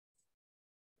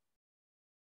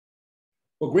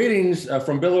Well, greetings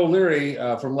from Bill O'Leary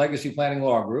from Legacy Planning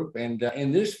Law Group. And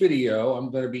in this video, I'm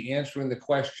going to be answering the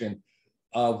question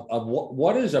of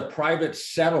what is a private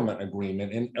settlement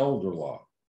agreement in elder law.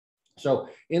 So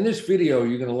in this video,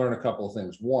 you're going to learn a couple of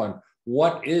things. One,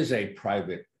 what is a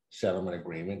private settlement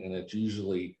agreement? And it's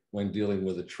usually when dealing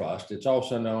with a trust. It's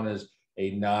also known as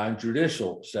a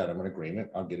non-judicial settlement agreement.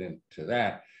 I'll get into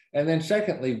that. And then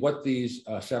secondly, what these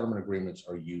settlement agreements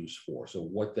are used for. So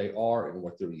what they are and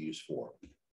what they're used for.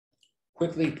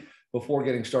 Quickly, before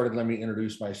getting started, let me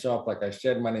introduce myself. Like I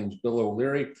said, my name is Bill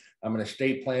O'Leary. I'm an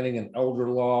estate planning and elder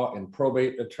law and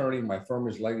probate attorney. My firm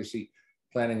is Legacy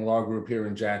Planning Law Group here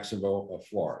in Jacksonville,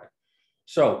 Florida.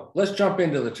 So let's jump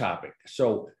into the topic.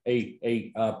 So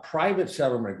a private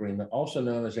settlement agreement, also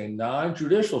known as a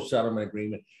non-judicial settlement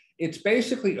agreement, it's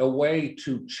basically a way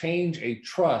to change a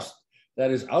trust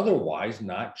that is otherwise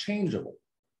not changeable.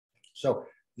 So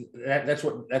that's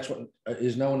what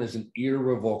is known as an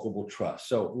irrevocable trust.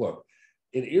 So look,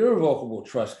 an irrevocable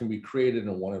trust can be created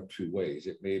in one of two ways.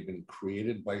 It may have been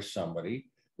created by somebody,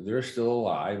 they're still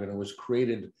alive, and it was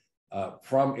created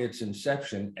from its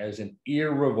inception as an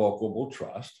irrevocable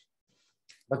trust.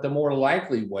 But the more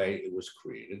likely way it was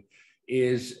created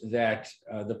is that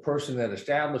the person that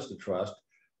established the trust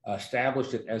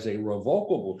established it as a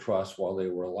revocable trust while they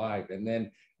were alive. And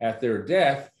then at their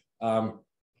death,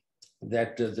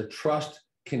 that the trust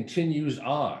continues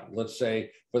on, let's say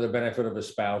for the benefit of a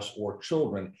spouse or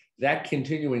children, that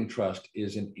continuing trust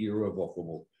is an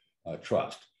irrevocable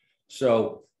trust.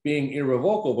 So being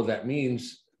irrevocable, that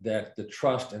means that the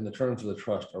trust and the terms of the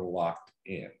trust are locked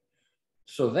in.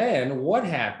 So then what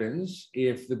happens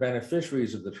if the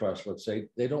beneficiaries of the trust, let's say,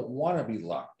 they don't want to be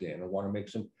locked in or want to make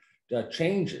some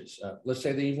changes? Let's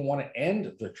say they even want to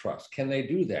end the trust. Can they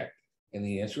do that? And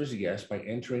the answer is yes, by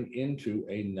entering into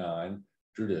a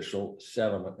non-judicial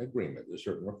settlement agreement. There's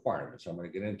certain requirements I'm going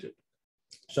to get into.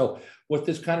 So what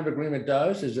this kind of agreement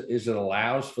does is it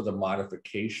allows for the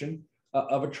modification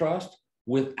of a trust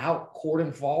without court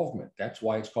involvement. That's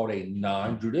why it's called a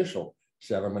non-judicial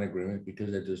settlement agreement,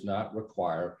 because it does not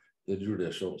require the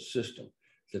judicial system.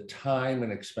 The time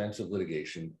and expense of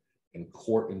litigation and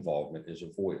court involvement is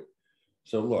avoided.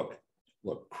 So look,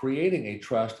 creating a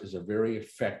trust is a very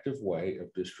effective way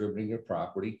of distributing your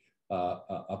property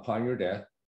upon your death,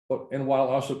 and while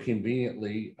also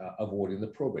conveniently avoiding the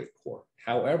probate court.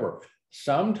 However,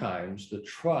 sometimes the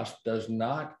trust does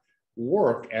not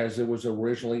work as it was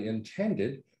originally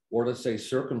intended, or let's say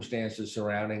circumstances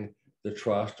surrounding the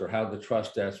trust or how the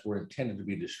trust debts were intended to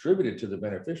be distributed to the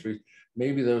beneficiaries,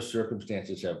 maybe those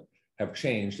circumstances have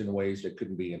changed in ways that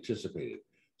couldn't be anticipated.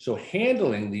 So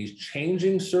handling these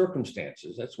changing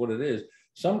circumstances, that's what it is,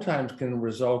 sometimes can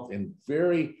result in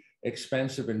very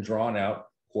expensive and drawn out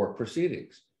court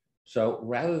proceedings. So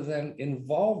rather than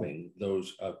involving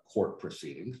those court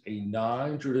proceedings, a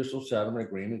non-judicial settlement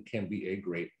agreement can be a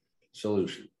great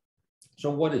solution. So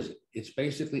what is it?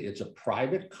 It's a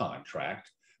private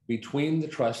contract between the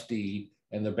trustee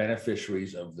and the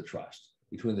beneficiaries of the trust,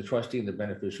 between the trustee and the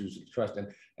beneficiaries of the trust.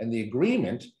 And the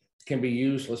agreement can be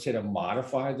used, let's say, to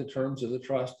modify the terms of the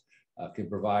trust, can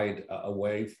provide a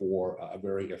way for a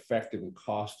very effective and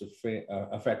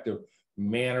cost-effective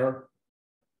manner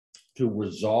to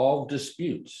resolve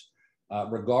disputes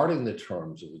regarding the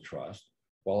terms of the trust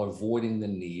while avoiding the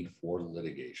need for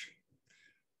litigation.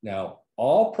 Now,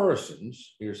 all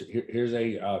persons, here's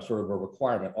a sort of a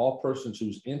requirement, all persons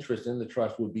whose interest in the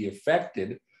trust would be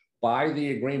affected by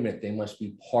the agreement, they must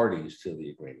be parties to the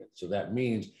agreement. So that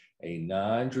means a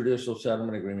non-judicial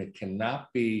settlement agreement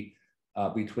cannot be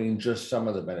between just some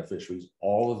of the beneficiaries.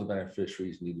 All of the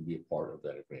beneficiaries need to be a part of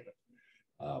that agreement.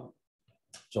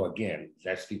 So again,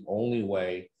 that's the only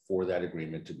way for that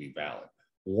agreement to be valid.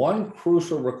 One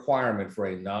crucial requirement for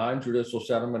a non-judicial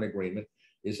settlement agreement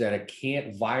is that it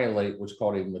can't violate what's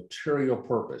called a material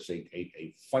purpose,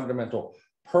 a fundamental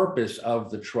purpose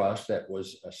of the trust that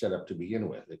was set up to begin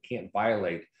with. It can't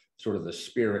violate sort of the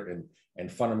spirit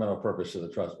and fundamental purpose of the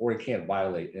trust, or it can't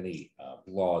violate any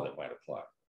law that might apply.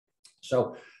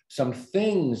 So some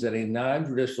things that a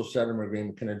non-judicial settlement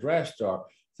agreement can address are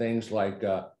things like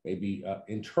maybe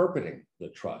interpreting the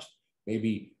trust,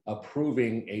 maybe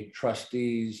approving a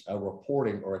trustee's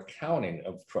reporting or accounting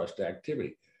of trust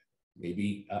activity,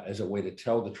 maybe as a way to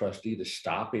tell the trustee to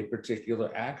stop a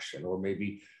particular action, or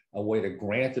maybe a way to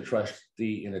grant the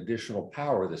trustee an additional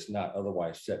power that's not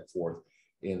otherwise set forth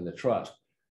in the trust.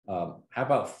 How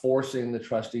about forcing the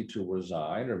trustee to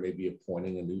resign, or maybe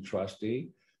appointing a new trustee?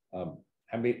 How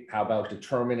about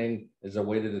determining as a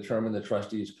way to determine the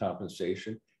trustee's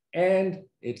compensation? And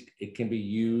it can be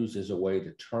used as a way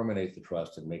to terminate the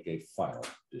trust and make a final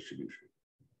distribution.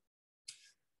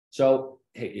 So,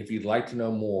 hey, if you'd like to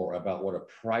know more about what a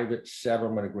private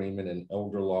settlement agreement in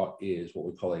elder law is, what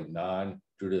we call a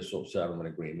non-judicial settlement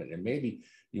agreement, and maybe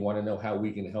you want to know how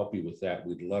we can help you with that,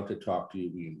 we'd love to talk to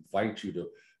you. We invite you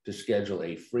to schedule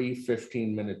a free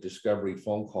 15-minute discovery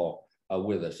phone call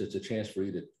with us. It's a chance for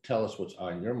you to tell us what's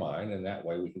on your mind, and that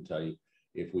way we can tell you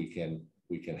if we can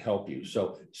help you.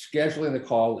 So scheduling the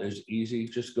call is easy.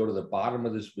 Just go to the bottom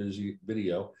of this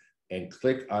video and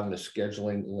click on the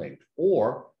scheduling link,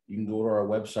 or you can go to our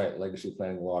website,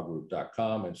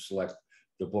 legacyplanninglawgroup.com, and select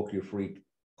the book your free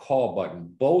call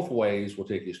button. Both ways will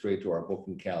take you straight to our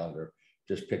booking calendar.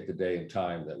 Just pick the day and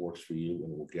time that works for you,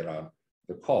 and we'll get on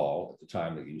the call at the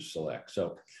time that you select.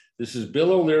 So this is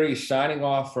Bill O'Leary signing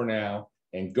off for now,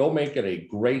 and go make it a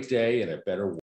great day and a better world.